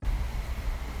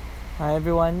Hi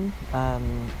everyone,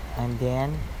 I'm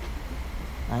Dan.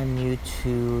 I'm new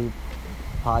to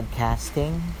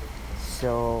podcasting,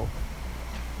 so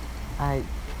I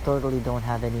totally don't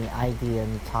have any idea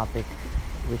on the topic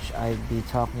which I'd be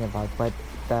talking about, but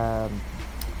um,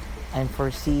 I'm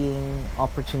foreseeing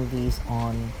opportunities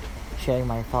on sharing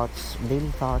my thoughts,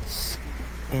 daily thoughts,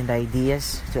 and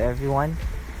ideas to everyone.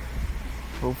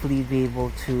 Hopefully, be able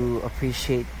to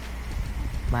appreciate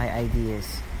my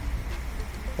ideas.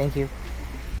 Thank you.